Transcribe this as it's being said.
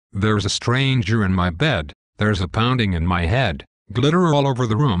There's a stranger in my bed, there's a pounding in my head, glitter all over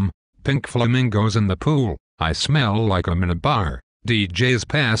the room, pink flamingos in the pool, I smell like I'm in a bar, DJ's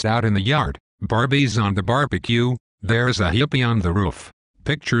passed out in the yard, Barbie's on the barbecue, there's a hippie on the roof.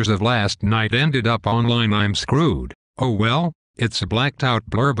 Pictures of last night ended up online, I'm screwed. Oh well, it's a blacked out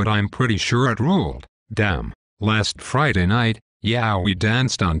blur but I'm pretty sure it ruled. Damn. Last Friday night, yeah, we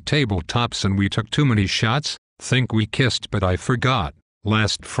danced on tabletops and we took too many shots, think we kissed but I forgot.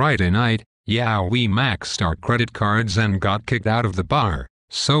 Last Friday night, yeah, we maxed our credit cards and got kicked out of the bar,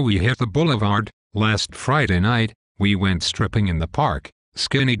 so we hit the boulevard. Last Friday night, we went stripping in the park,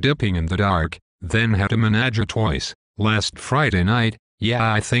 skinny dipping in the dark, then had a menage a trois. Last Friday night,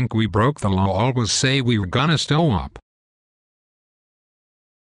 yeah, I think we broke the law, always say we were gonna stow up.